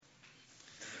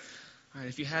All right,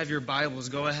 if you have your Bibles,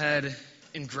 go ahead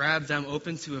and grab them.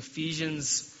 Open to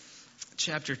Ephesians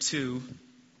chapter 2.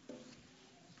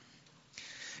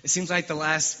 It seems like the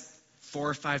last 4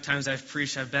 or 5 times I've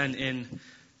preached, I've been in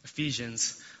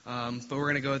Ephesians. But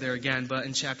we're going to go there again, but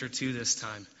in chapter 2 this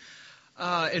time.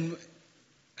 And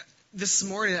this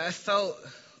morning I felt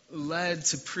led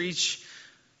to preach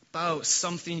about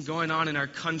something going on in our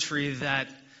country that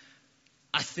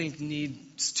I think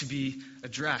needs to be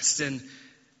addressed. And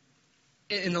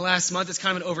in the last month, it's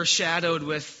kind of been overshadowed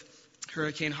with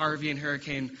Hurricane Harvey and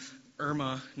Hurricane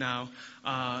Irma now,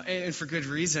 and for good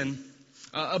reason.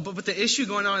 But the issue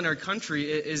going on in our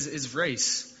country is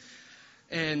race.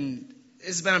 And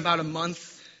it's been about a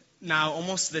month now,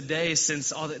 almost to the day,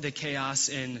 since all the chaos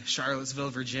in Charlottesville,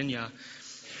 Virginia.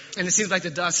 And it seems like the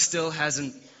dust still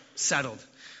hasn't settled.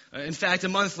 In fact, a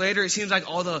month later, it seems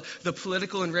like all the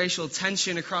political and racial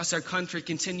tension across our country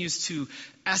continues to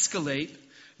escalate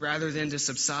rather than to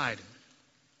subside.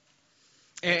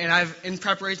 And in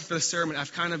preparation for the sermon,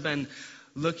 I've kind of been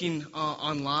looking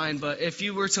online, but if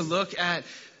you were to look at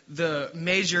the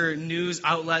major news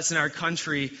outlets in our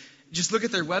country, just look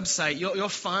at their website, you'll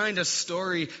find a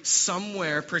story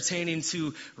somewhere pertaining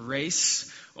to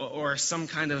race or some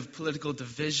kind of political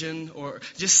division or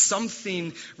just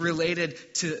something related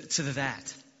to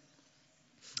that.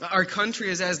 Our country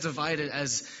is as divided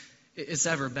as it's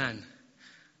ever been.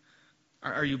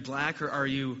 Are you black or are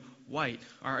you white?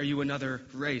 Are you another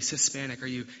race, Hispanic? Are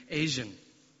you Asian?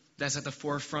 That's at the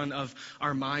forefront of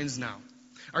our minds now.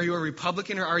 Are you a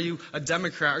Republican or are you a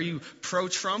Democrat? Are you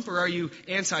pro-Trump or are you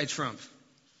anti-Trump?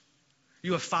 Are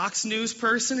you a Fox News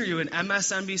person? Are you an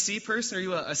MSNBC person? Are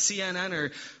you a CNN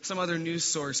or some other news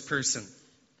source person?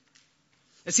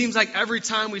 It seems like every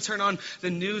time we turn on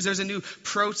the news, there's a new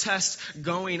protest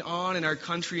going on in our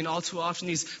country, and all too often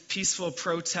these peaceful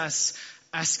protests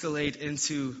escalate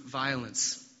into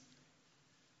violence.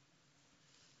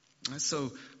 So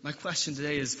my question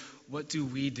today is, what do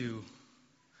we do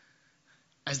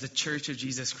as the Church of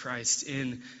Jesus Christ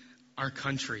in our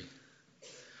country?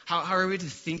 How are we to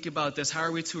think about this? How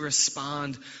are we to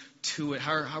respond to it?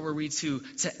 How are we to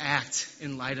act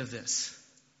in light of this?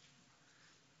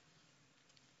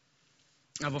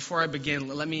 Now, before I begin,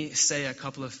 let me say a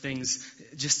couple of things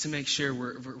just to make sure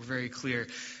we're very clear.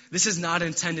 This is not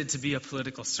intended to be a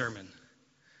political sermon.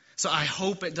 So I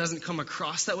hope it doesn't come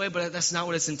across that way, but that's not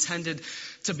what it's intended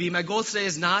to be. My goal today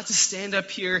is not to stand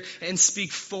up here and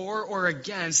speak for or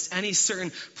against any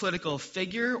certain political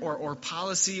figure or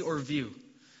policy or view.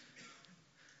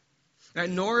 Right?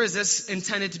 Nor is this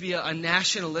intended to be a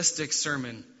nationalistic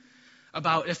sermon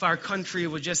about if our country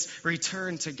would just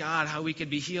return to God, how we could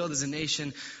be healed as a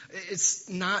nation. It's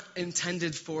not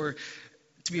intended to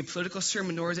be a political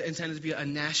sermon, nor is it intended to be a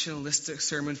nationalistic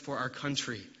sermon for our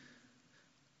country.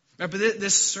 Right, but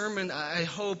this sermon, I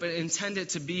hope, intended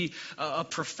to be a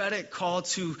prophetic call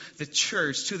to the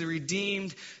church, to the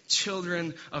redeemed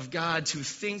children of God, to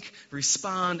think,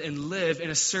 respond, and live in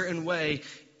a certain way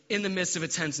in the midst of a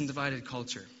tense and divided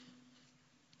culture.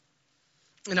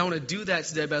 And I want to do that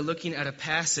today by looking at a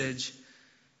passage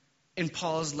in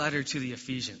Paul's letter to the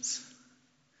Ephesians.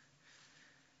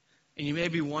 And you may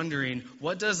be wondering,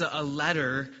 what does a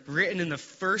letter written in the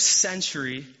first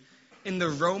century in the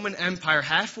Roman Empire,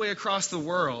 halfway across the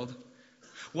world,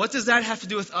 what does that have to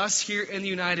do with us here in the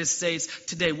United States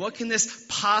today? What can this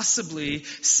possibly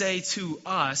say to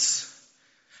us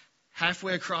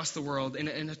halfway across the world in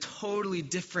a totally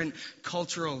different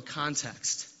cultural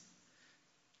context?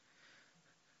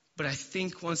 But I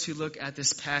think once you look at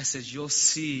this passage, you'll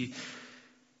see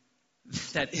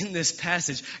that in this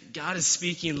passage, God is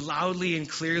speaking loudly and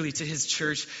clearly to his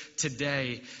church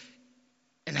today.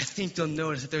 And I think you'll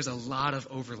notice that there's a lot of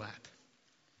overlap.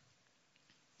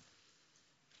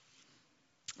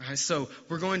 All right, so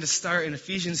we're going to start in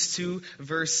Ephesians 2,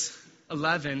 verse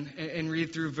 11, and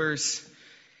read through verse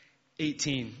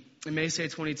 18. It may say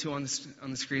 22 on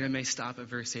the screen. I may stop at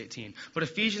verse 18. But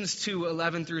Ephesians 2,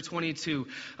 11 through 22,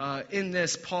 in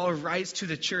this, Paul writes to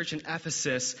the church in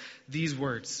Ephesus these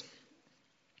words.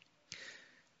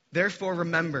 Therefore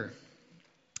remember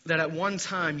that at one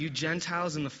time you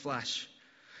Gentiles in the flesh,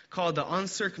 called the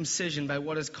uncircumcision by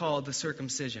what is called the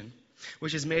circumcision,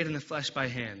 which is made in the flesh by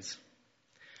hands.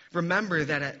 Remember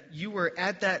that you were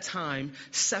at that time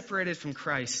separated from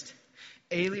Christ,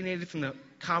 alienated from the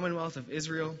commonwealth of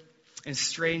Israel, and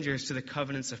strangers to the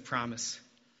covenants of promise,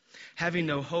 having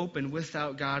no hope and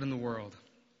without God in the world.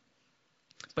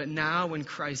 But now in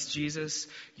Christ Jesus,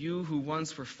 you who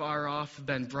once were far off have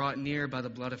been brought near by the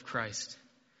blood of Christ.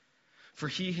 For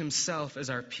he himself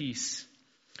is our peace,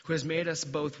 who has made us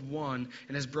both one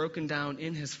and has broken down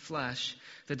in his flesh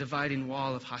the dividing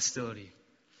wall of hostility,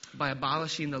 by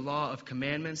abolishing the law of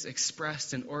commandments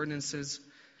expressed in ordinances,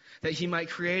 that he might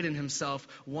create in himself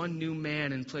one new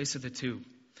man in place of the two,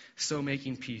 so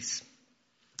making peace,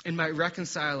 and might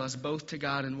reconcile us both to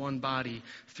God in one body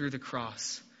through the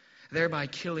cross, thereby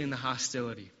killing the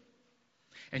hostility.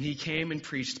 And he came and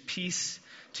preached peace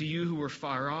to you who were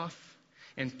far off,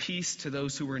 and peace to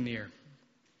those who were near.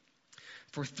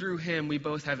 For through him we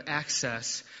both have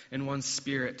access in one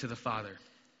Spirit to the Father.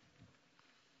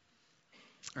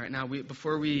 All right, now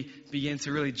before we begin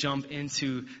to really jump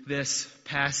into this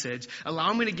passage,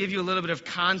 allow me to give you a little bit of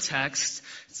context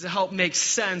to help make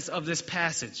sense of this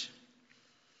passage.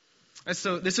 And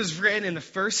so this was written in the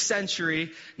first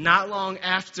century, not long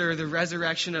after the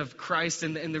resurrection of Christ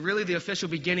and really the official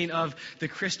beginning of the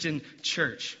Christian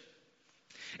church.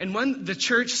 And when the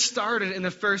church started in the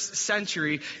first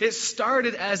century, it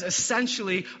started as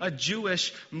essentially a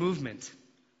Jewish movement.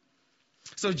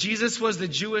 So Jesus was the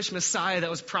Jewish Messiah that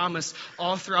was promised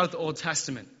all throughout the Old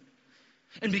Testament.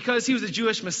 And because he was a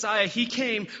Jewish Messiah, he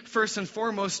came first and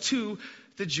foremost to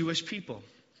the Jewish people.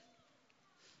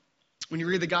 When you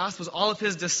read the Gospels, all of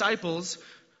his disciples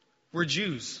were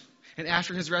Jews. And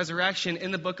after his resurrection,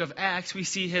 in the book of Acts, we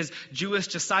see his Jewish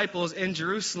disciples in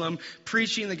Jerusalem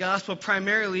preaching the gospel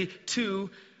primarily to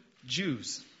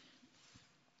Jews.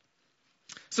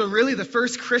 So really, the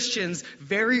first Christians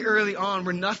very early on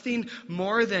were nothing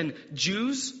more than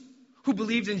Jews who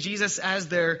believed in Jesus as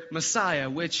their Messiah,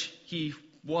 which he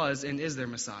was and is their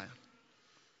Messiah.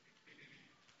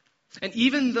 And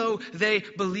even though they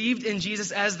believed in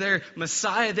Jesus as their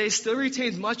Messiah, they still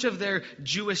retained much of their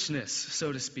Jewishness,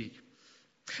 so to speak.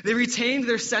 They retained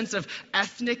their sense of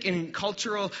ethnic and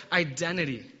cultural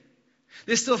identity.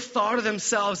 They still thought of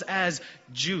themselves as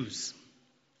Jews.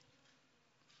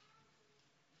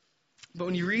 But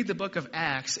when you read the book of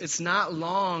Acts, it's not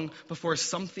long before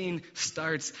something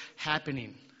starts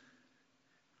happening.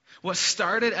 What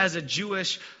started as a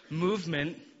Jewish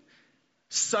movement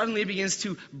suddenly begins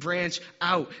to branch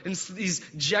out. And these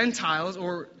Gentiles,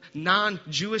 or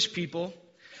non-Jewish people,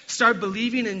 start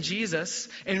believing in Jesus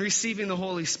and receiving the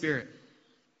Holy Spirit.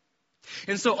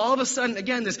 And so all of a sudden,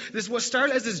 again, this what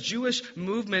started as this Jewish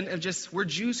movement of just we're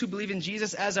Jews who believe in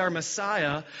Jesus as our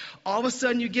Messiah, all of a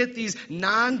sudden you get these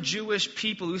non-Jewish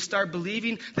people who start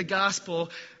believing the gospel,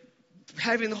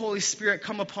 having the Holy Spirit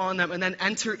come upon them, and then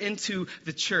enter into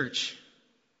the church.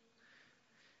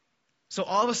 So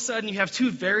all of a sudden you have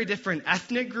two very different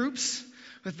ethnic groups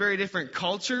with very different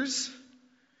cultures,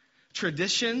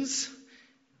 traditions,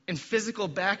 and physical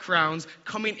backgrounds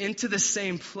coming into the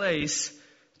same place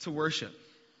to worship.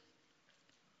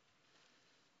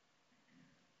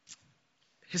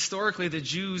 Historically, the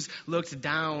Jews looked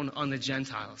down on the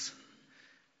Gentiles.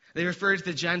 They referred to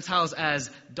the Gentiles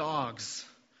as dogs,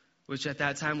 which at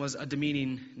that time was a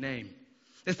demeaning name.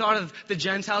 They thought of the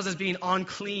Gentiles as being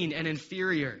unclean and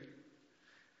inferior.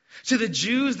 To the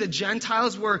Jews, the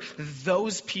Gentiles were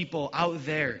those people out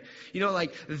there. You know,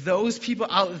 like those people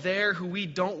out there who we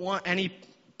don't want any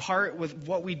part with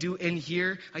what we do in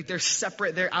here. Like they're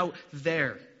separate, they're out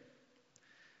there.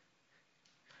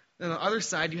 And on the other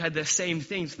side, you had the same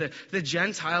things. The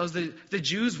Gentiles, the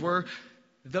Jews were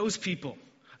those people.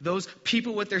 Those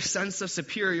people with their sense of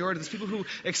superiority. Those people who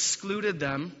excluded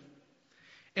them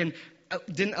and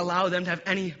didn't allow them to have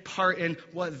any part in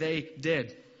what they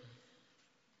did.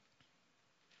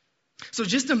 So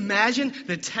just imagine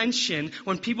the tension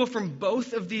when people from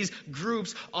both of these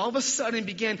groups all of a sudden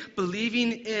began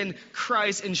believing in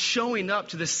Christ and showing up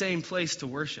to the same place to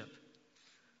worship.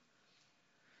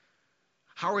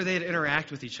 How are they to interact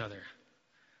with each other?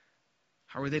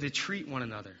 How are they to treat one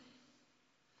another?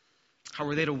 How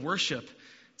were they to worship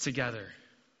together?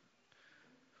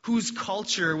 Whose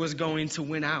culture was going to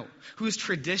win out? Whose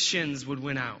traditions would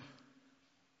win out?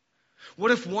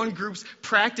 What if one group's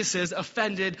practices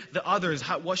offended the others?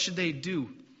 What should they do?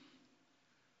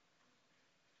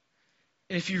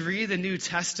 And if you read the New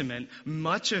Testament,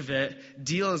 much of it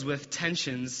deals with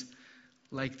tensions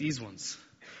like these ones.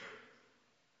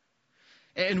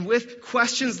 And with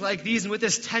questions like these and with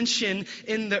this tension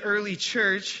in the early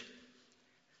church,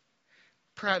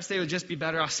 perhaps they would just be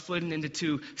better off splitting into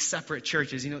two separate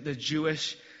churches. You know, the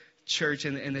Jewish church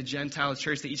and the Gentile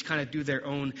church. They each kind of do their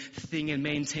own thing and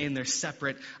maintain their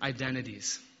separate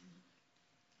identities.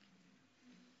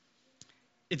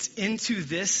 It's into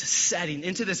this setting,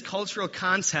 into this cultural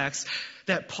context,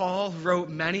 that Paul wrote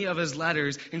many of his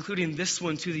letters, including this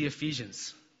one to the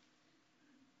Ephesians.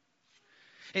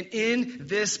 And in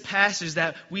this passage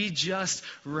that we just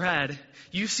read,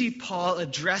 you see Paul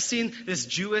addressing this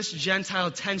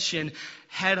Jewish-Gentile tension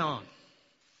head on.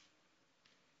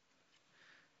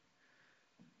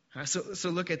 All right, so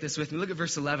look at this with me. Look at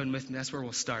verse 11 with me. That's where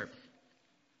we'll start.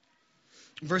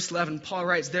 Verse 11, Paul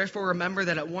writes, "Therefore remember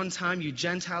that at one time you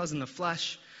Gentiles in the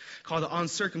flesh, called the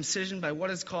uncircumcision by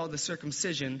what is called the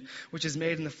circumcision, which is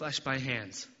made in the flesh by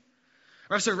hands."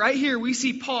 All right, so right here we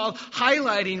see Paul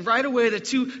highlighting right away the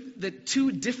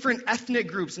two different ethnic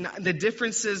groups and the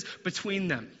differences between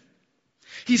them.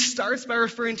 He starts by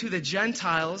referring to the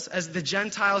Gentiles as the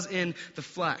Gentiles in the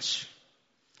flesh.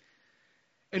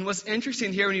 And what's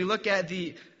interesting here, when you look at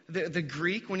the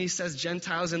Greek, when he says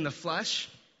Gentiles in the flesh,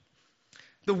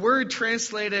 the word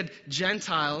translated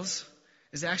Gentiles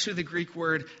is actually the Greek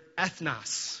word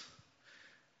ethnos.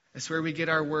 That's where we get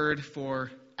our word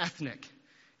for ethnic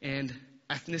and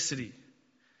ethnicity.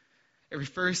 It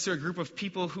refers to a group of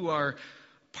people who are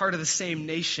part of the same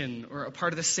nation or a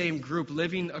part of the same group,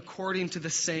 living according to the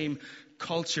same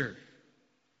culture.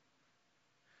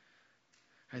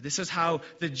 Right, this is how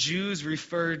the Jews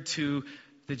referred to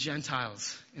the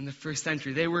Gentiles in the first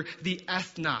century. They were the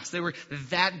ethnos. They were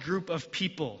that group of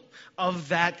people, of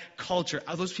that culture,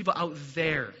 of those people out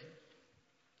there.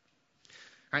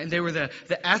 Right, and they were the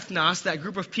ethnos, that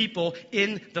group of people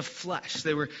in the flesh.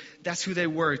 That's who they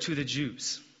were to the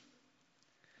Jews.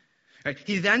 Right,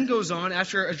 he then goes on,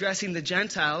 after addressing the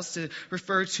Gentiles, to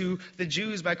refer to the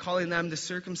Jews by calling them the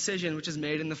circumcision, which is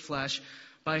made in the flesh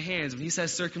by hands. When he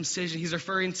says circumcision, he's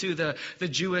referring to the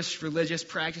Jewish religious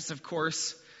practice, of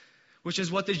course, which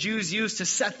is what the Jews used to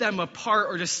set them apart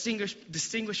or distinguish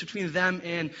between them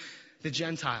and the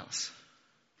Gentiles.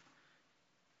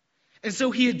 And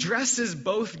so he addresses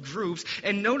both groups,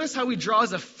 and notice how he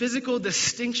draws a physical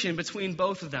distinction between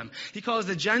both of them. He calls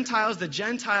the Gentiles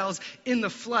in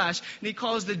the flesh, and he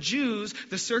calls the Jews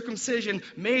the circumcision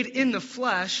made in the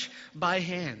flesh by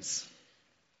hands.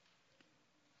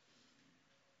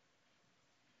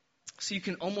 So you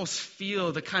can almost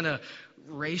feel the kind of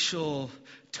racial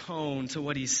tone to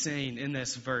what he's saying in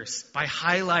this verse by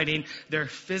highlighting their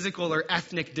physical or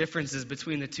ethnic differences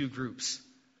between the two groups.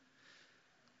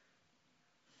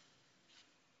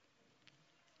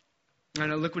 And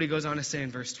now look what he goes on to say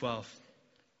in verse 12.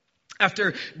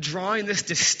 After drawing this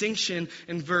distinction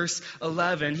in verse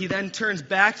 11, he then turns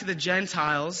back to the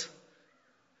Gentiles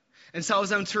and tells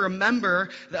them to remember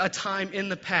a time in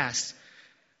the past.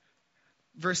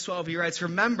 Verse 12, he writes,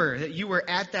 "Remember that you were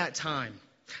at that time."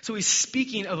 So he's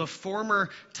speaking of a former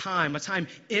time, a time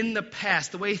in the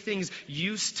past, the way things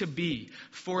used to be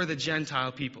for the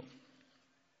Gentile people.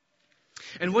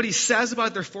 And what he says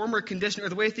about their former condition, or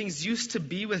the way things used to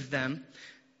be with them,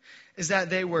 is that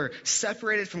they were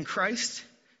separated from Christ,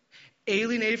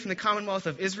 alienated from the commonwealth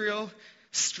of Israel,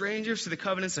 strangers to the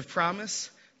covenants of promise,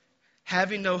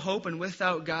 having no hope and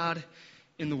without God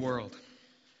in the world.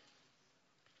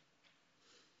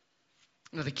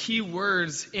 Now, the key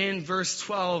words in verse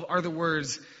 12 are the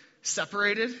words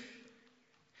separated,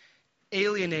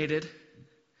 alienated,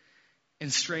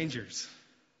 and strangers.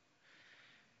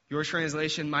 Your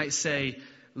translation might say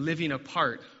living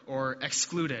apart or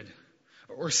excluded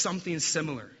or something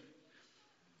similar.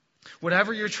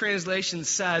 Whatever your translation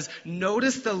says,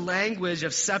 notice the language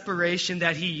of separation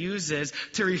that he uses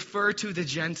to refer to the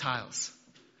Gentiles.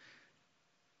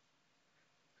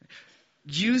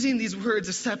 Using these words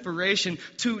of separation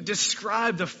to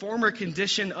describe the former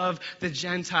condition of the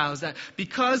Gentiles, that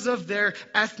because of their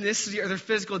ethnicity or their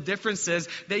physical differences,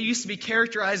 they used to be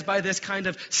characterized by this kind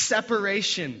of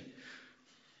separation.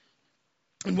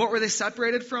 And what were they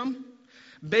separated from?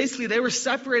 Basically, they were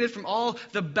separated from all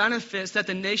the benefits that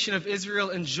the nation of Israel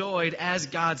enjoyed as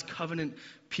God's covenant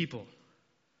people.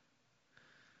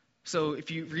 So if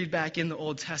you read back in the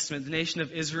Old Testament, the nation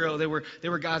of Israel, they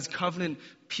were God's covenant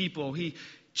people. He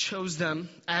chose them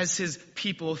as his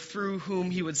people through whom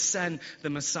he would send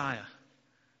the Messiah.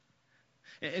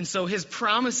 And so his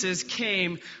promises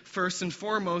came first and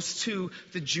foremost to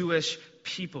the Jewish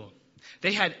people.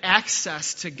 They had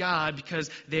access to God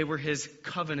because they were his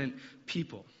covenant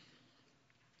people.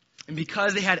 And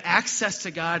because they had access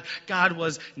to God, God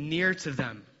was near to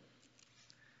them.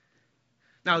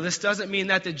 Now, this doesn't mean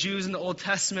that the Jews in the Old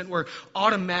Testament were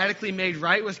automatically made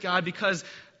right with God because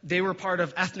they were part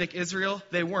of ethnic Israel.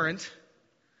 They weren't.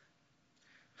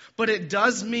 But it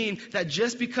does mean that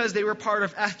just because they were part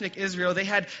of ethnic Israel, they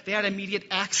had immediate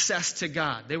access to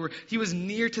God. He was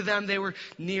near to them. They were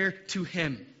near to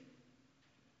him.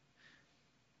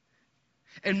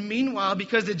 And meanwhile,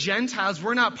 because the Gentiles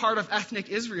were not part of ethnic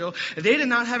Israel, they did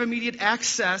not have immediate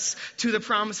access to the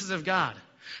promises of God.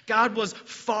 God was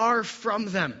far from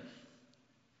them.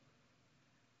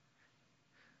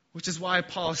 Which is why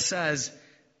Paul says,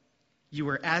 you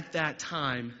were at that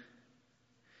time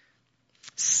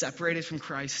separated from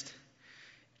Christ,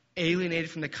 alienated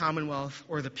from the commonwealth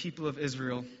or the people of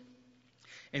Israel,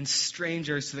 and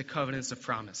strangers to the covenants of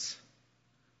promise.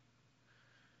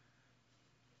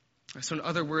 So in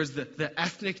other words, the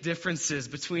ethnic differences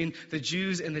between the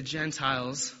Jews and the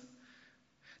Gentiles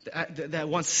that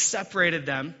once separated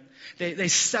them, they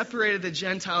separated the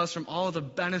Gentiles from all the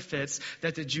benefits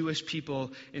that the Jewish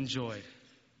people enjoyed.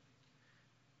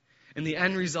 And the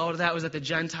end result of that was that the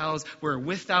Gentiles were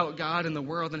without God in the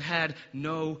world and had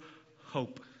no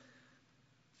hope.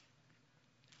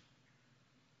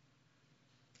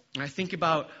 And I think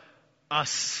about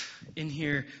us in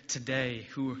here today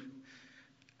who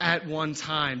at one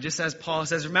time, just as Paul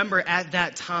says, remember at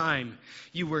that time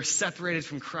you were separated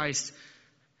from Christ,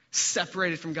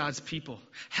 separated from God's people,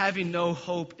 having no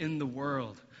hope in the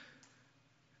world.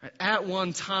 At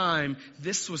one time,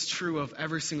 this was true of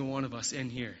every single one of us in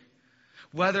here.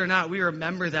 Whether or not we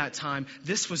remember that time,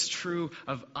 this was true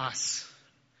of us.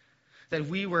 That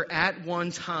we were at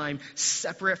one time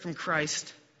separate from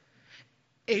Christ,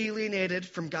 alienated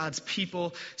from God's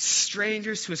people,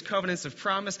 strangers to his covenants of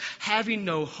promise, having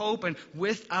no hope and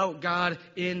without God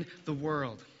in the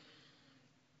world.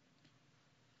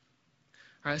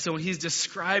 All right, so when he's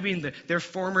describing their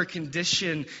former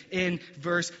condition in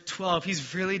verse 12,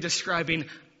 he's really describing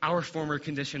our former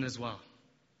condition as well.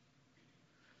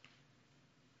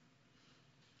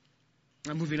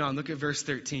 Now, moving on, look at verse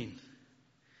 13.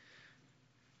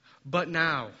 But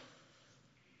now.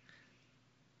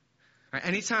 Right,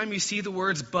 anytime you see the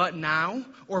words but now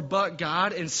or but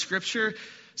God in Scripture,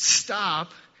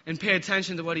 stop and pay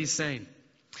attention to what he's saying.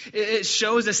 It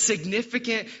shows a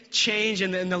significant change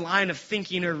in the line of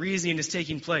thinking or reasoning is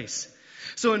taking place.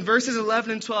 So in verses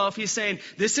 11 and 12, he's saying,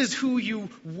 this is who you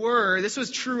were. This was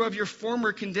true of your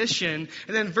former condition.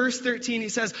 And then verse 13, he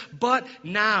says, but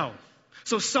now.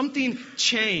 So something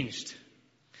changed.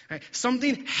 Right?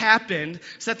 Something happened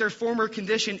so that their former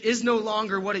condition is no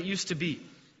longer what it used to be.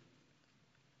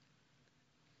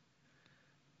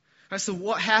 Right, so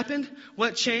what happened?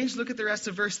 What changed? Look at the rest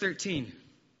of verse 13.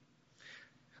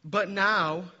 But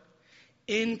now,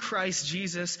 in Christ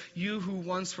Jesus, you who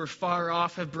once were far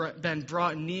off have been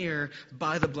brought near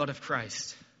by the blood of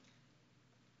Christ.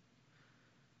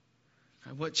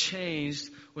 What changed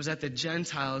was that the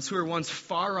Gentiles, who were once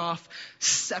far off,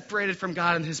 separated from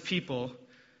God and his people,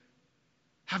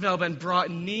 have now been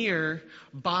brought near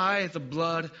by the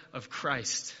blood of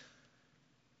Christ.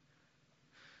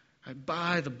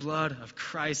 By the blood of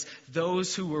Christ,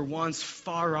 those who were once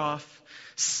far off,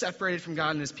 separated from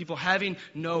God and his people, having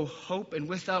no hope and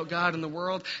without God in the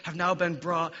world, have now been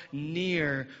brought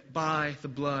near by the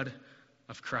blood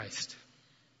of Christ.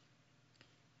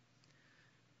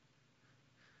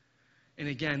 And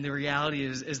again, the reality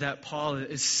is that Paul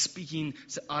is speaking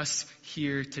to us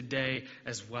here today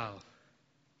as well.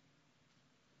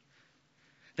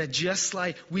 That just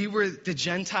like we were the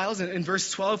Gentiles in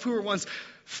verse 12, who were once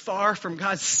far from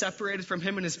God, separated from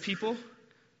him and his people,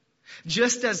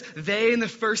 just as they in the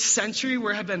first century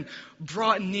have been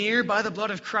brought near by the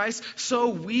blood of Christ, so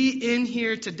we in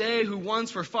here today who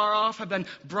once were far off have been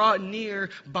brought near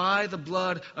by the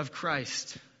blood of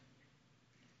Christ.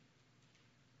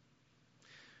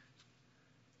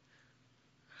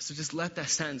 So just let that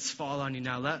sentence fall on you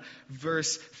now. Let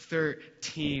verse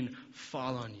 13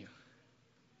 fall on you.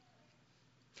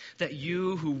 That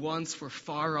you who once were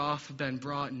far off have been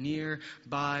brought near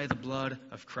by the blood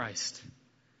of Christ.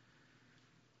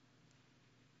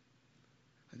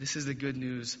 This is the good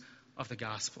news of the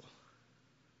gospel.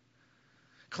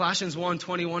 Colossians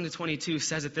 1:21-22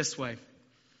 says it this way.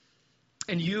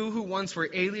 And you who once were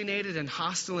alienated and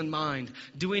hostile in mind,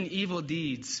 doing evil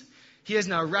deeds, he is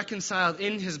now reconciled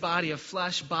in his body of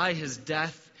flesh by his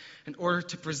death in order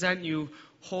to present you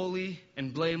holy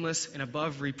and blameless and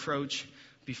above reproach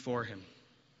before him.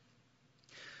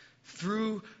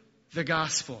 Through the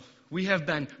gospel, we have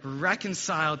been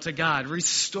reconciled to God,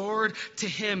 restored to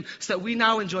him, so that we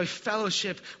now enjoy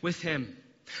fellowship with him.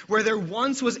 Where there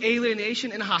once was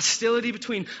alienation and hostility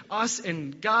between us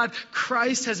and God,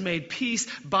 Christ has made peace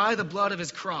by the blood of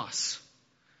his cross.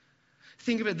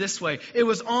 Think of it this way. It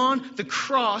was on the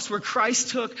cross where Christ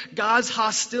took God's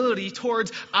hostility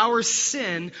towards our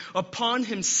sin upon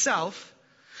himself,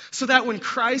 so that when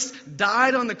Christ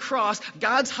died on the cross,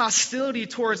 God's hostility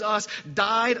towards us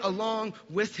died along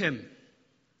with him.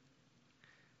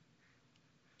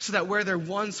 So that where there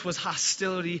once was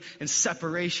hostility and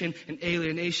separation and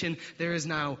alienation, there is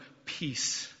now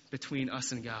peace between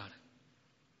us and God.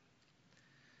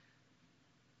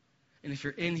 And if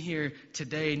you're in here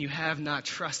today and you have not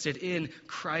trusted in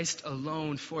Christ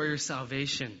alone for your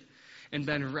salvation and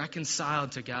been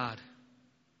reconciled to God,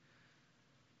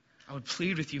 I would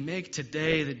plead with you, make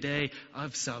today the day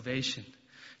of salvation.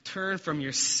 Turn from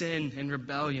your sin and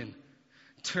rebellion.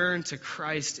 Turn to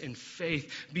Christ in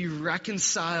faith. Be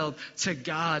reconciled to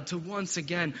God to once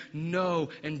again know,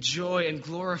 enjoy, and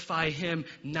glorify Him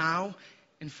now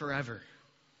and forever.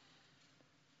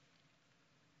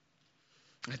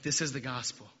 That this is the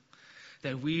gospel.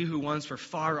 That we who once were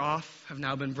far off have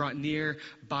now been brought near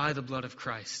by the blood of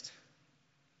Christ.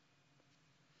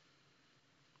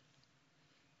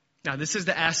 Now, this is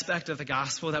the aspect of the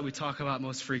gospel that we talk about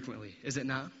most frequently, is it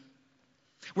not?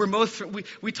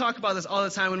 We talk about this all the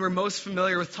time, and we're most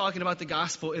familiar with talking about the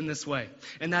gospel in this way.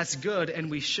 And that's good, and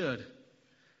we should.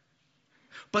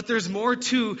 But there's more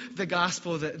to the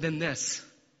gospel than this.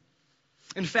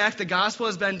 In fact, the gospel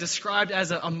has been described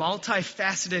as a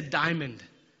multifaceted diamond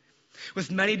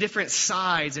with many different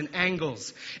sides and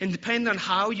angles. And depending on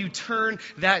how you turn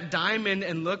that diamond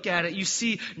and look at it, you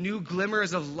see new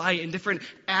glimmers of light and different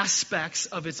aspects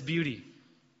of its beauty.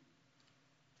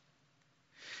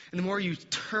 And the more you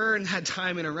turn that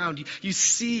diamond around, you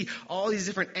see all these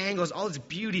different angles, all its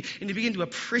beauty, and you begin to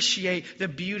appreciate the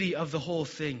beauty of the whole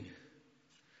thing.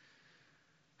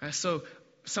 So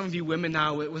some of you women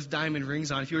now with diamond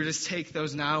rings on, if you were to just take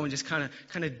those now and just kind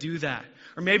of do that.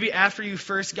 Or maybe after you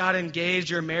first got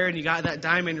engaged or married and you got that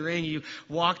diamond ring, you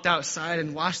walked outside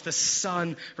and watched the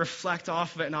sun reflect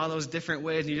off of it in all those different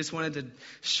ways, and you just wanted to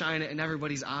shine it in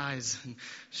everybody's eyes and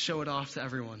show it off to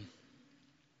everyone.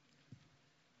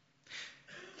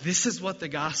 This is what the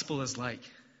gospel is like.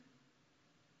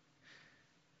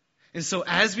 And so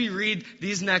as we read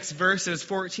these next verses,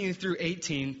 14 through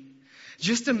 18,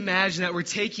 just imagine that we're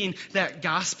taking that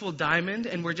gospel diamond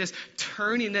and we're just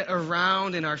turning it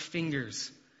around in our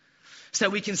fingers so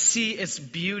that we can see its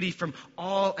beauty from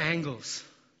all angles.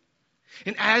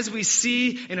 And as we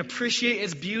see and appreciate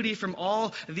its beauty from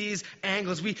all these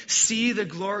angles, we see the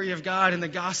glory of God in the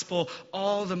gospel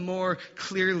all the more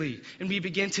clearly. And we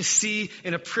begin to see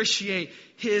and appreciate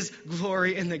His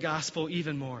glory in the gospel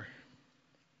even more.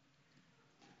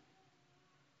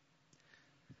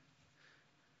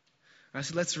 All right,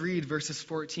 so let's read verses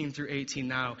 14 through 18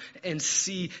 now and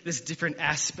see this different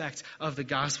aspect of the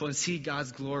gospel and see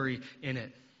God's glory in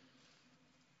it.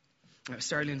 All right,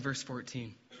 starting in verse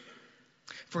 14.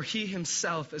 For He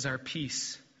Himself is our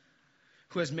peace,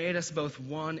 who has made us both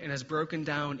one and has broken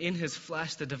down in His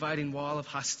flesh the dividing wall of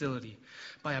hostility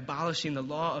by abolishing the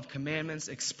law of commandments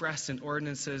expressed in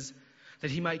ordinances,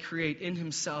 that He might create in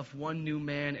Himself one new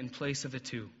man in place of the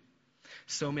two,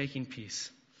 so making peace,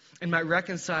 and might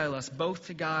reconcile us both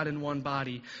to God in one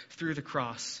body through the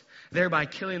cross, thereby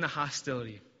killing the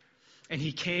hostility. And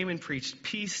He came and preached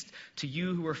peace to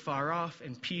you who were far off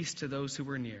and peace to those who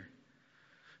were near.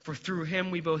 For through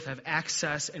Him we both have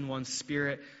access in one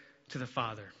Spirit to the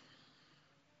Father.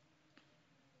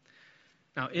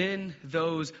 Now in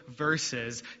those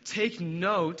verses, take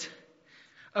note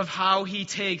of how He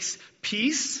takes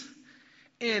peace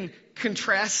and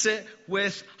contrasts it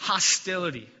with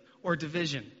hostility or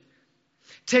division.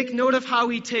 Take note of how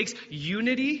He takes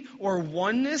unity or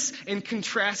oneness and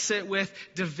contrasts it with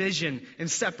division and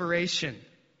separation.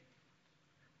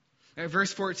 At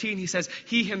verse 14, he says,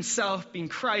 He Himself, being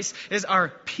Christ, is our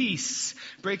peace,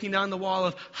 breaking down the wall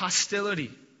of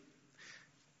hostility.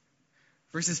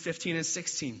 Verses 15 and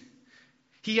 16.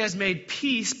 He has made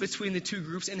peace between the two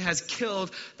groups and has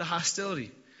killed the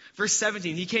hostility. Verse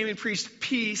 17, He came and preached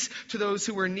peace to those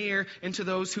who were near and to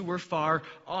those who were far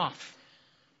off.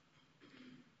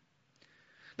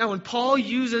 Now, when Paul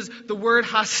uses the word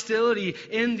hostility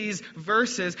in these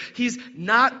verses, he's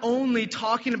not only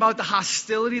talking about the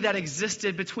hostility that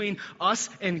existed between us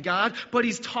and God, but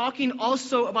he's talking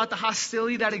also about the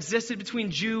hostility that existed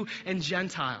between Jew and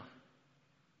Gentile.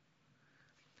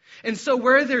 And so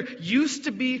where there used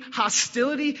to be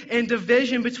hostility and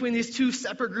division between these two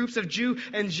separate groups of Jew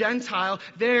and Gentile,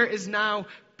 there is now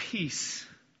peace.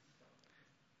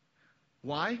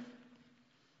 Why?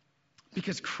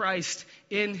 Because Christ,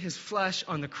 in His flesh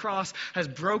on the cross, has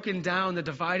broken down the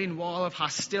dividing wall of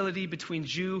hostility between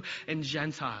Jew and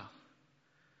Gentile.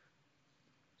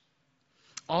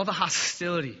 All the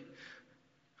hostility,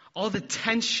 all the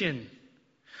tension,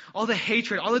 all the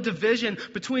hatred, all the division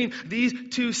between these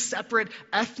two separate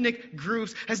ethnic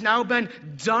groups has now been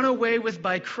done away with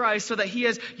by Christ, so that He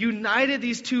has united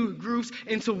these two groups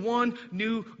into one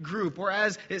new group, or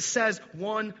as it says,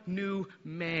 one new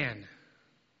man.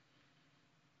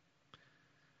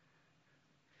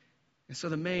 And so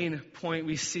the main point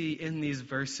we see in these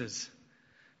verses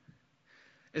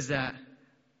is that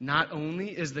not only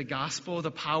is the gospel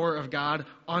the power of God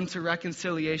unto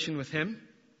reconciliation with him,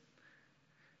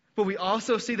 but we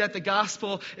also see that the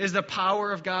gospel is the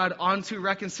power of God unto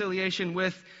reconciliation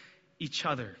with each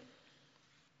other.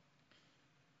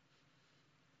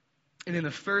 And in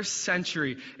the first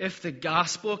century, if the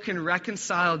gospel can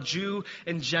reconcile Jew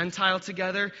and Gentile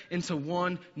together into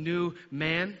one new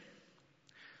man,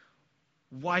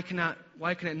 why can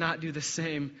it not do the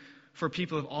same for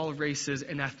people of all races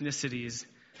and ethnicities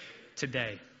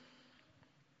today?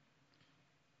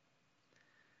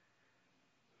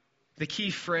 The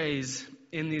key phrase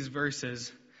in these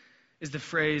verses is the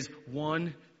phrase,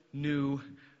 one new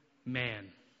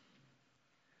man.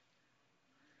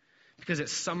 Because it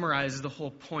summarizes the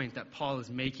whole point that Paul is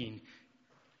making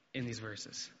in these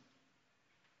verses.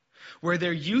 Where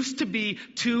there used to be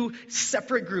two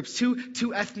separate groups, two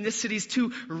ethnicities,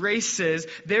 two races,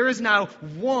 there is now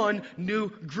one new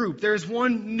group. There is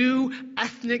one new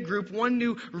ethnic group, one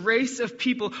new race of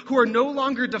people who are no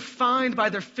longer defined by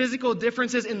their physical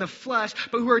differences in the flesh,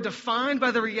 but who are defined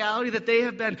by the reality that they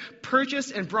have been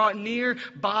purchased and brought near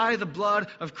by the blood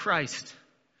of Christ.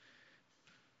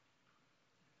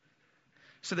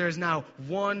 So there is now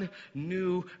one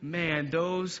new man,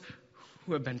 those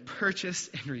who have been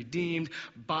purchased and redeemed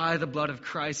by the blood of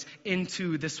Christ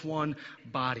into this one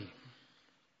body.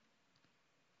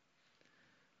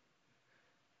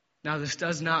 Now, this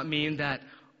does not mean that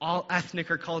all ethnic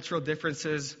or cultural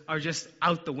differences are just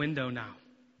out the window now.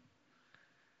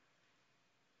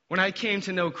 When I came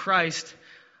to know Christ,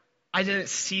 I didn't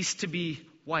cease to be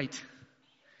white.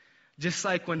 Just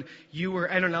like when you or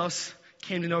anyone else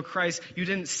came to know Christ, you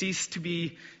didn't cease to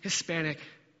be Hispanic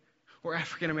or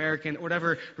African American, or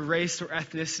whatever race or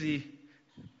ethnicity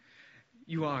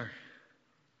you are.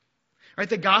 Right?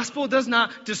 The gospel does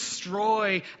not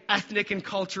destroy ethnic and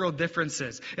cultural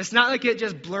differences. It's not like it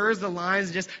just blurs the lines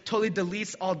and just totally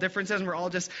deletes all differences and we're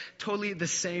all just totally the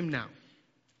same now.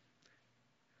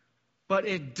 But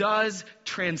it does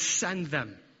transcend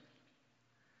them.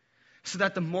 So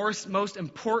that the most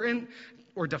important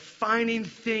or defining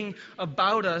thing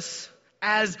about us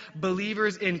as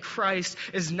believers in Christ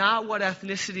is not what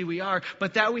ethnicity we are,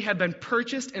 but that we have been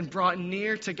purchased and brought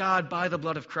near to God by the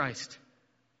blood of Christ.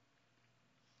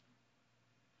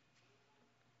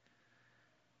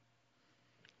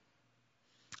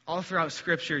 All throughout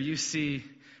Scripture, you see,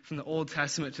 from the Old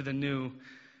Testament to the New,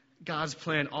 God's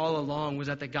plan all along was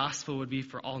that the gospel would be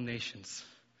for all nations.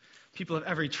 People of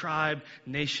every tribe,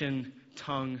 nation,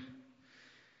 tongue,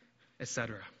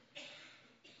 etc.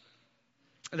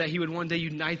 That he would one day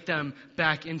unite them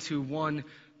back into one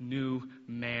new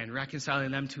man,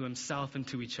 reconciling them to himself and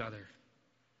to each other.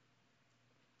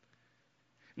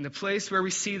 And the place where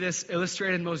we see this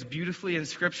illustrated most beautifully in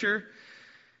Scripture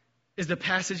is the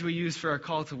passage we use for our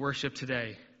call to worship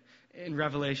today in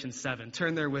Revelation 7.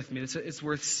 Turn there with me. It's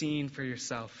worth seeing for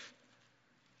yourself.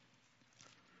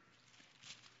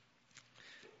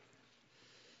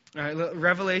 All right,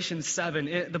 Revelation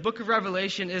 7. The book of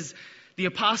Revelation is the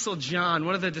Apostle John,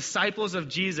 one of the disciples of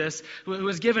Jesus, who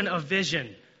was given a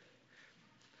vision.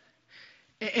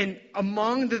 And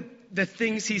among the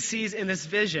things he sees in this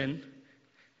vision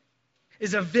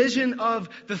is a vision of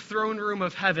the throne room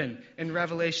of heaven in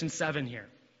Revelation 7 here.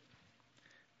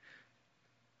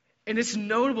 And it's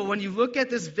notable when you look at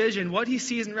this vision, what he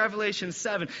sees in Revelation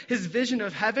 7, his vision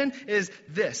of heaven is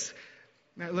this.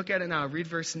 Now look at it now. Read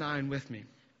verse 9 with me.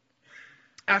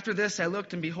 After this, I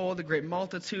looked, and behold, a great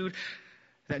multitude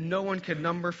that no one could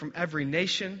number, from every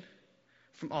nation,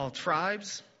 from all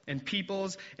tribes and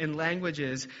peoples and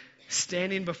languages,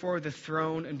 standing before the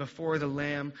throne and before the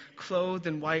Lamb, clothed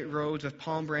in white robes with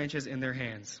palm branches in their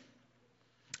hands,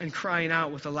 and crying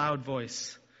out with a loud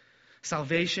voice,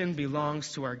 "Salvation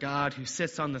belongs to our God who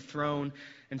sits on the throne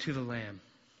and to the Lamb."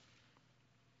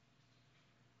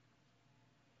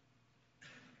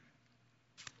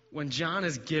 When John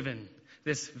is given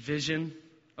this vision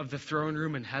of the throne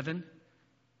room in heaven,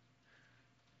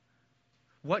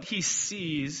 what he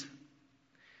sees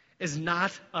is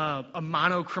not a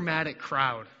monochromatic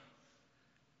crowd.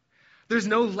 There's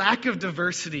no lack of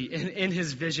diversity in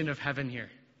his vision of heaven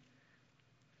here.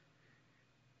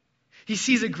 He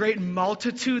sees a great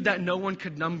multitude that no one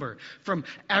could number, from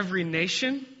every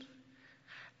nation,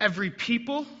 every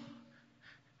people,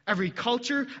 every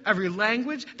culture, every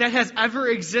language that has ever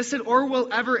existed or will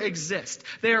ever exist.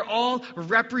 They are all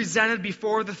represented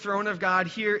before the throne of God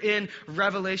here in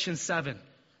Revelation 7.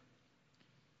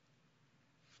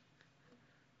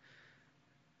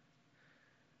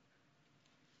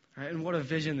 All right, and what a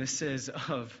vision this is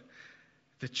of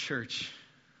the church.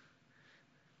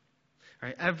 All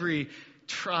right, every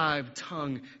tribe,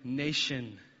 tongue,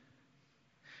 nation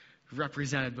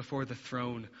represented before the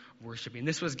throne worshiping.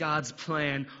 This was God's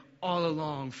plan all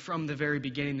along from the very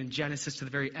beginning in Genesis to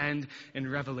the very end in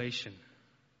Revelation.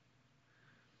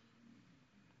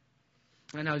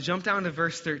 And now jump down to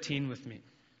verse 13 with me.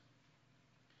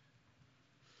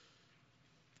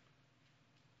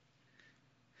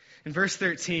 In verse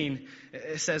 13,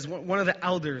 it says, one of the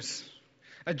elders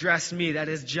addressed me, that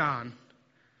is John.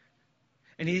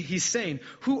 And he's saying,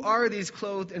 who are these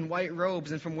clothed in white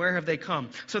robes and from where have they come?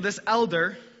 So this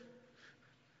elder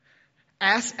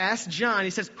asked John,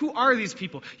 he says, who are these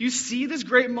people? You see this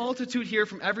great multitude here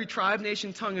from every tribe,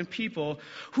 nation, tongue, and people.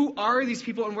 Who are these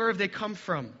people and where have they come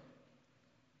from?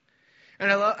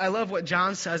 And I love what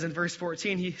John says in verse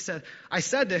 14. He said, I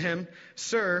said to him,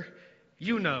 sir,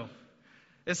 you know.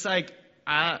 It's like,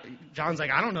 John's like,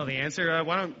 I don't know the answer.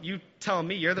 Why don't you tell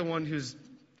me? You're the one who's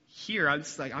here. I'm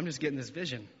just getting this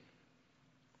vision.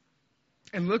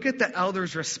 And look at the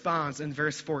elder's response in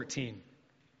verse 14.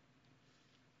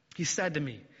 He said to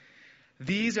me,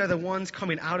 these are the ones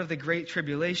coming out of the great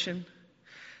tribulation.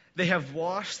 They have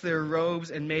washed their robes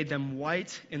and made them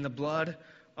white in the blood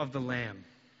of the Lamb.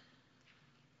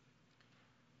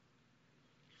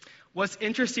 What's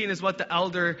interesting is what the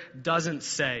elder doesn't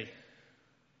say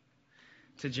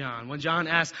to John. When John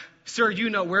asks, sir, you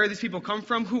know where these people come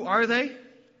from? Who are they?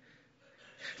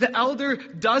 The elder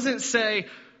doesn't say,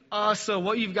 so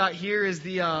what you've got here is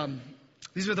these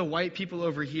are the white people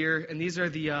over here, and these are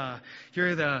here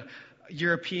are the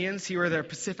Europeans, here are the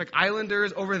Pacific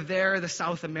Islanders, over there the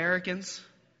South Americans.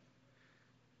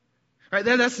 Right?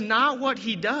 That's not what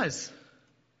he does.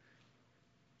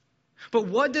 But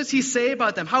what does he say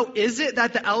about them? How is it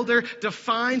that the elder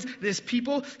defines this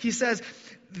people? He says,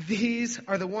 these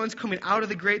are the ones coming out of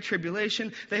the great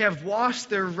tribulation. They have washed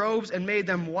their robes and made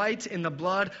them white in the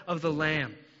blood of the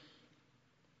Lamb.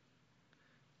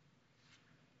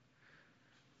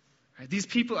 Right, these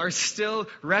people are still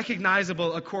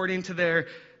recognizable according to their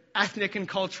ethnic and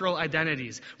cultural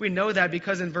identities. We know that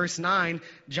because in verse 9,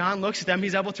 John looks at them,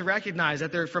 he's able to recognize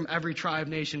that they're from every tribe,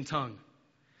 nation, tongue.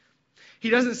 He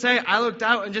doesn't say, I looked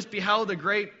out and just beheld a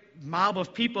great mob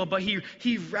of people, but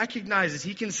he recognizes,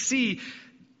 he can see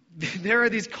there are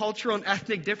these cultural and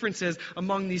ethnic differences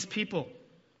among these people.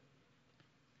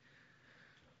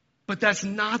 But that's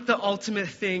not the ultimate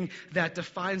thing that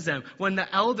defines them. When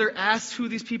the elder asks who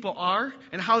these people are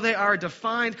and how they are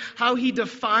defined, how he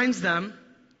defines them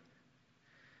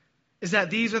is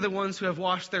that these are the ones who have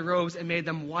washed their robes and made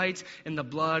them white in the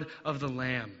blood of the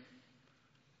Lamb.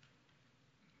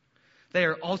 They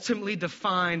are ultimately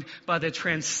defined by the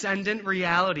transcendent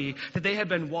reality that they have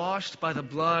been washed by the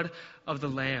blood of the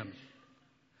Lamb.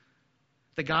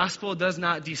 The gospel does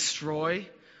not destroy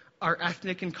our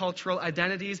ethnic and cultural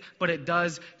identities, but it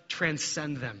does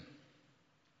transcend them.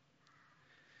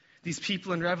 These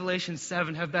people in Revelation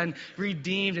 7 have been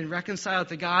redeemed and reconciled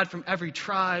to God from every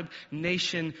tribe,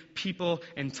 nation, people,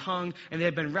 and tongue, and they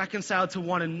have been reconciled to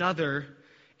one another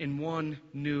in one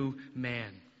new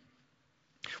man.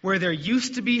 Where there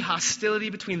used to be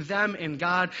hostility between them and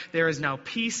God, there is now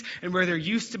peace. And where there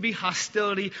used to be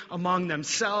hostility among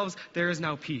themselves, there is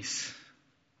now peace.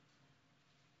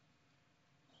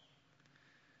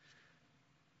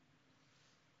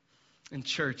 In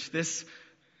church, this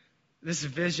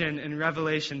vision in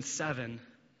Revelation 7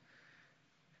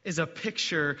 is a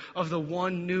picture of the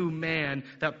one new man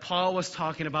that Paul was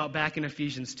talking about back in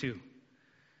Ephesians 2.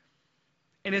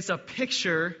 And it's a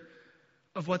picture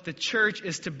of what the church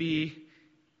is to be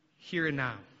here and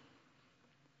now.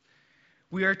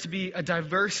 We are to be a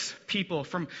diverse people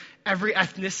from every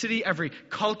ethnicity, every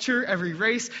culture, every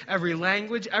race, every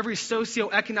language, every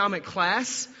socioeconomic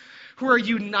class, who are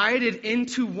united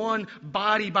into one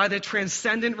body by the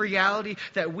transcendent reality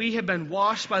that we have been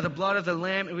washed by the blood of the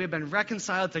Lamb and we have been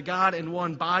reconciled to God in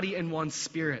one body and one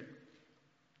spirit.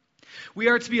 We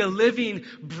are to be a living,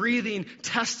 breathing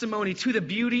testimony to the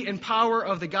beauty and power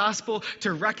of the gospel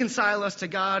to reconcile us to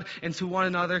God and to one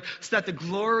another so that the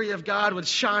glory of God would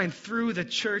shine through the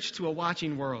church to a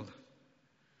watching world.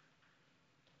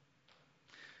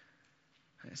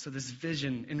 So this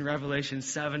vision in Revelation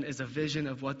 7 is a vision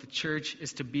of what the church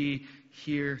is to be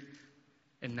here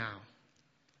and now.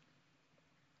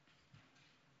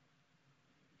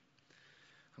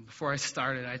 Before I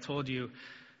started, I told you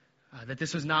that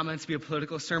this was not meant to be a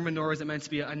political sermon, nor was it meant to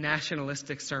be a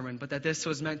nationalistic sermon, but that this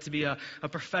was meant to be a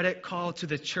prophetic call to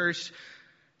the church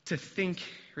to think,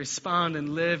 respond, and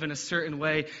live in a certain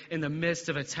way in the midst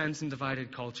of a tense and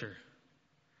divided culture.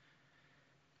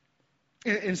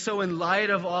 And so in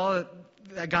light of all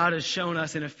that God has shown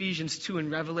us in Ephesians 2 and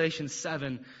Revelation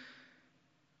 7,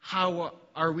 how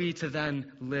are we to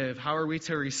then live? How are we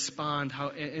to respond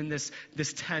in this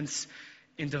tense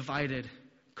and divided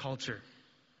culture?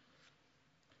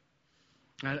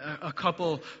 A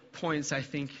couple points, I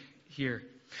think, here.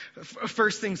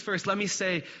 First things first, let me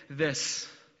say this.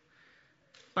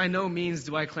 By no means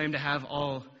do I claim to have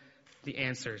all the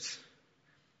answers.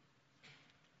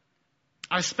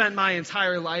 I've spent my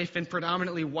entire life in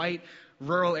predominantly white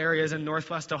rural areas in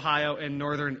Northwest Ohio and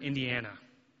northern Indiana.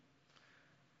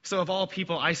 So of all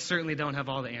people, I certainly don't have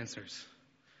all the answers.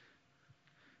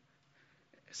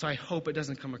 So I hope it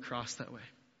doesn't come across that way.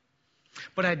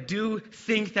 But I do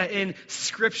think that in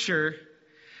Scripture,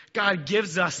 God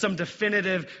gives us some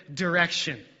definitive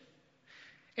direction.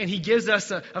 And He gives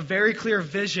us a very clear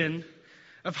vision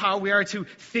of how we are to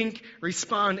think,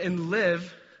 respond, and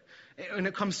live when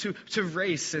it comes to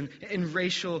race and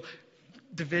racial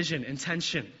division and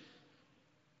tension.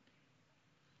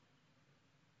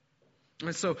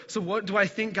 And so what do I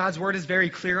think God's Word is very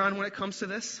clear on when it comes to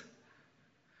this?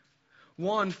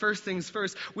 First things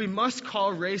first, we must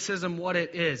call racism what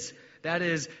it is. That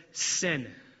is sin.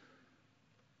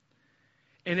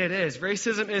 And it is.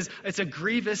 Racism it's a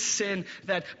grievous sin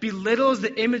that belittles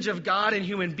the image of God in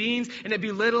human beings, and it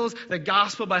belittles the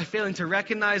gospel by failing to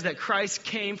recognize that Christ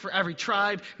came for every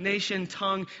tribe, nation,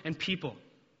 tongue, and people.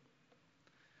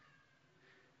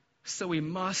 So we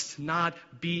must not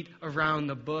beat around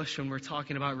the bush when we're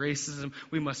talking about racism.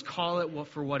 We must call it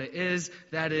for what it is.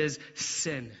 That is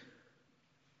sin.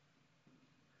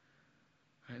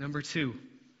 All right, number 2.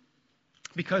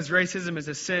 Because racism is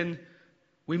a sin,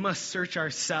 we must search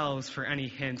ourselves for any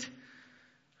hint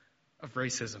of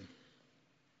racism.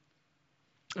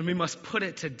 And we must put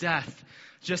it to death,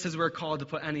 just as we're called to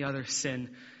put any other sin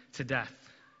to death.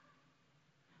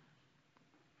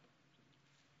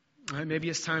 All right, maybe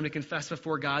it's time to confess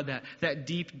before God that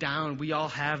deep down we all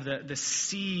have the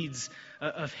seeds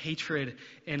of hatred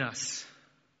in us.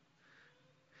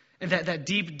 And that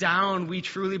deep down we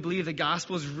truly believe the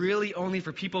gospel is really only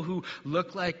for people who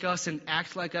look like us and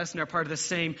act like us and are part of the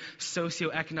same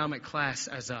socioeconomic class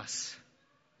as us.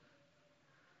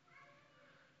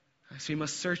 So we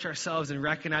must search ourselves and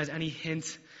recognize any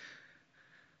hint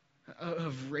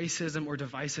of racism or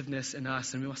divisiveness in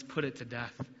us, and we must put it to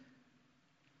death.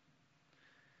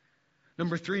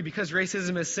 Number 3, because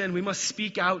racism is sin, we must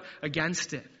speak out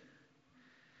against it.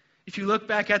 If you look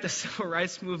back at the civil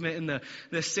rights movement in the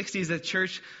 60s, the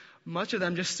church, much of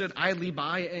them just stood idly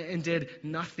by and did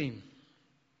nothing.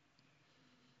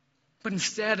 But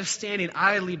instead of standing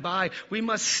idly by, we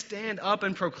must stand up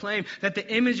and proclaim that the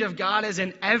image of God is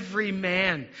in every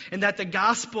man, and that the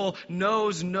gospel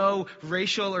knows no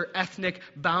racial or ethnic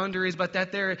boundaries, but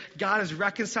that God is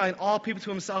reconciling all people to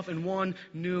Himself in one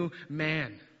new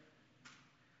man.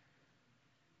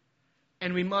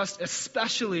 And we must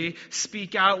especially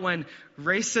speak out when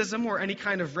racism or any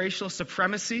kind of racial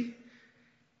supremacy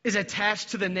is attached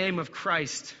to the name of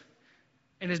Christ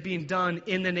and is being done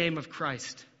in the name of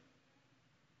Christ.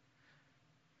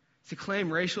 To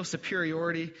claim racial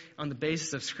superiority on the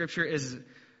basis of Scripture is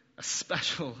a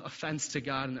special offense to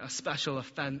God and a special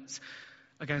offense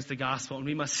against the gospel, and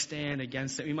we must stand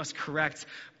against it. We must correct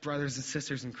brothers and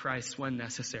sisters in Christ when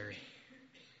necessary.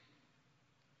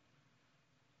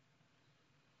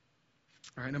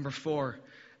 All right, number 4,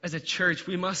 as a church,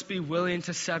 we must be willing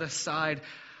to set aside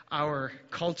our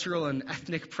cultural and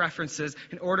ethnic preferences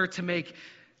in order to make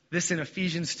this in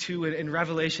Ephesians 2 and in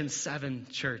Revelation 7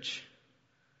 church.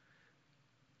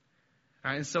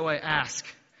 All right, and so I ask,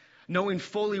 knowing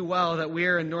fully well that we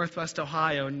are in Northwest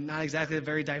Ohio, not exactly a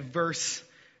very diverse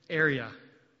area,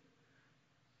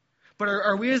 but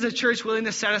are we as a church willing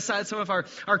to set aside some of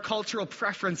our cultural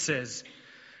preferences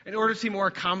in order to be more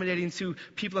accommodating to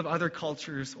people of other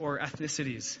cultures or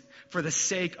ethnicities for the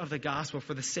sake of the gospel,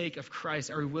 for the sake of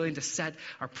Christ? Are we willing to set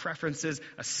our preferences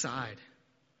aside?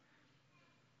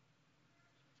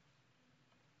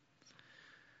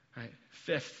 All right,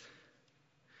 5th,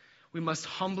 we must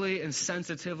humbly and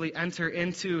sensitively enter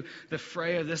into the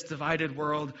fray of this divided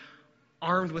world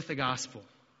armed with the gospel.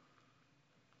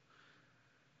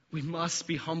 We must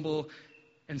be humble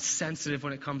and sensitive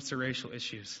when it comes to racial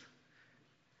issues.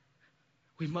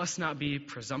 We must not be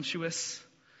presumptuous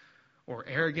or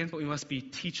arrogant, but we must be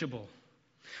teachable,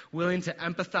 willing to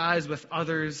empathize with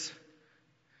others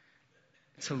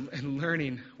and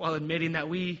learning while admitting that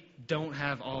we don't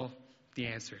have all the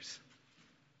answers.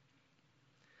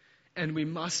 And we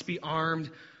must be armed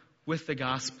with the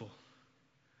gospel.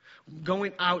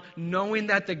 Going out knowing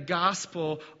that the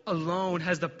gospel alone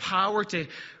has the power to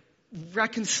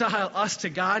reconcile us to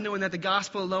God, knowing that the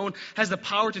gospel alone has the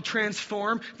power to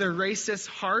transform their racist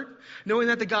heart, knowing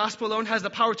that the gospel alone has the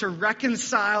power to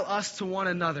reconcile us to one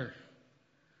another.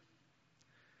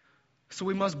 So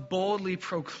we must boldly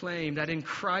proclaim that in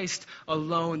Christ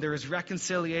alone there is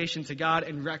reconciliation to God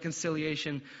and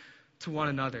reconciliation to one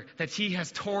another. That He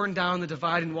has torn down the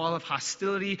dividing wall of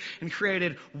hostility and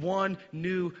created one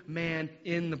new man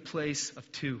in the place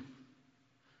of two.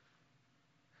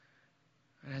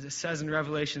 And as it says in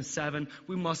Revelation 7,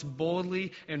 we must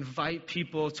boldly invite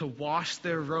people to wash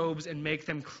their robes and make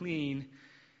them clean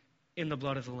in the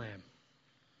blood of the Lamb.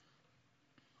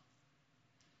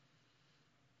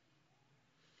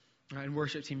 All right, and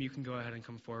worship team, you can go ahead and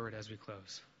come forward as we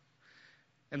close.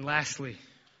 And lastly,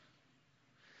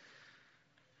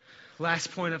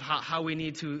 last point of how we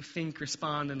need to think,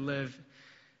 respond, and live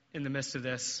in the midst of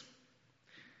this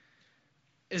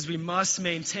is we must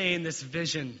maintain this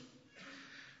vision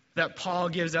that Paul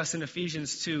gives us in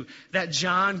Ephesians 2, that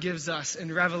John gives us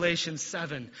in Revelation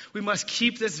 7. We must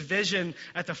keep this vision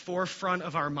at the forefront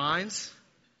of our minds.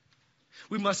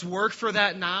 We must work for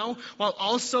that now, while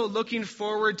also looking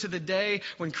forward to the day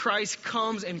when Christ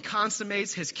comes and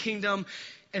consummates His kingdom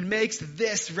and makes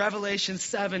this Revelation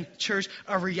 7 church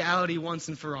a reality once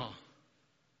and for all.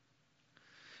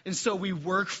 And so we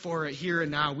work for it here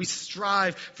and now. We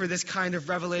strive for this kind of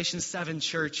Revelation 7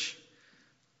 church,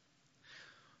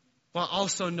 while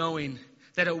also knowing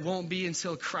that it won't be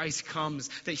until Christ comes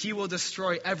that He will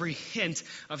destroy every hint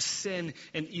of sin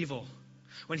and evil,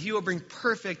 when He will bring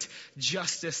perfect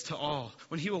justice to all,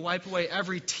 when He will wipe away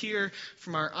every tear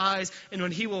from our eyes, and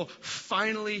when He will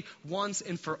finally, once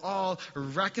and for all,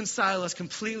 reconcile us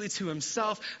completely to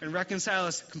Himself and reconcile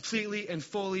us completely and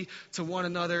fully to one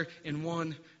another in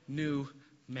one new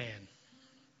man.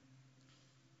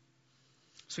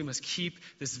 So we must keep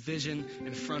this vision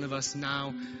in front of us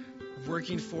now,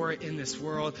 working for it in this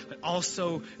world, but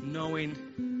also knowing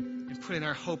and putting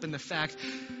our hope in the fact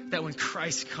that when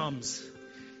Christ comes,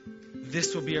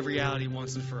 this will be a reality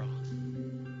once and for all.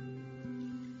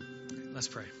 Let's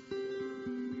pray.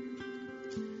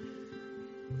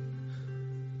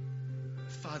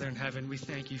 Father in heaven, we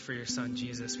thank You for Your Son,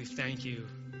 Jesus. We thank You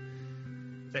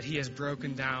that He has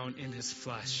broken down in His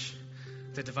flesh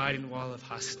the dividing wall of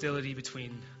hostility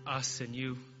between us and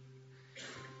You,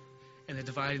 and the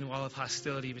dividing wall of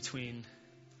hostility between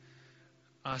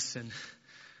us and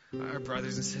our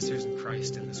brothers and sisters in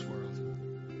Christ in this world.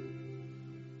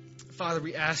 Father,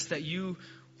 we ask that You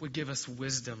would give us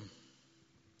wisdom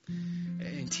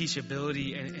and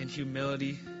teachability and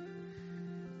humility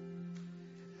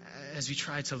as we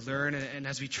try to learn and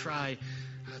as we try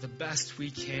the best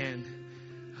we can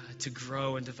to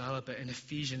grow and develop in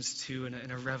Ephesians 2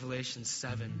 and a Revelation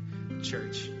 7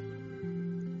 church.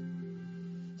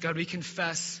 God, we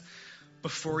confess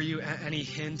before You any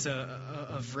hint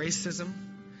of racism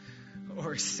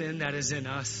or sin that is in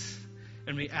us,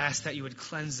 and we ask that You would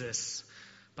cleanse us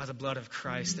by the blood of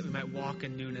Christ, that we might walk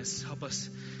in newness. Help us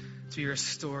to be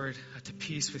restored to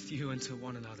peace with You and to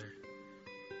one another.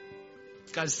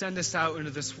 God, send us out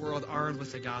into this world armed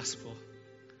with the gospel.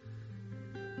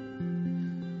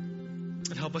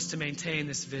 And help us to maintain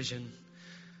this vision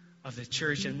of the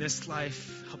church in this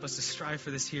life. Help us to strive for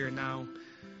this here and now.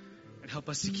 And help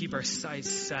us to keep our sights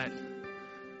set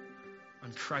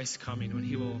on Christ coming, when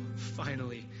He will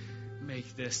finally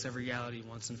make this a reality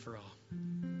once and for all.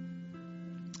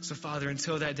 So, Father,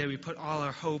 until that day, we put all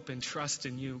our hope and trust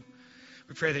in You.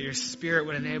 We pray that Your Spirit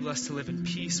would enable us to live in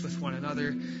peace with one another.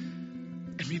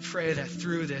 And we pray that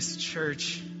through this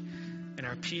church and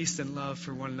our peace and love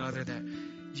for one another, that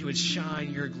You would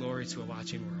shine Your glory to a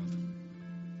watching world.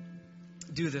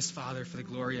 Do this, Father, for the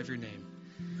glory of Your name.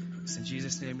 It's in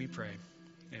Jesus' name we pray.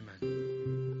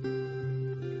 Amen.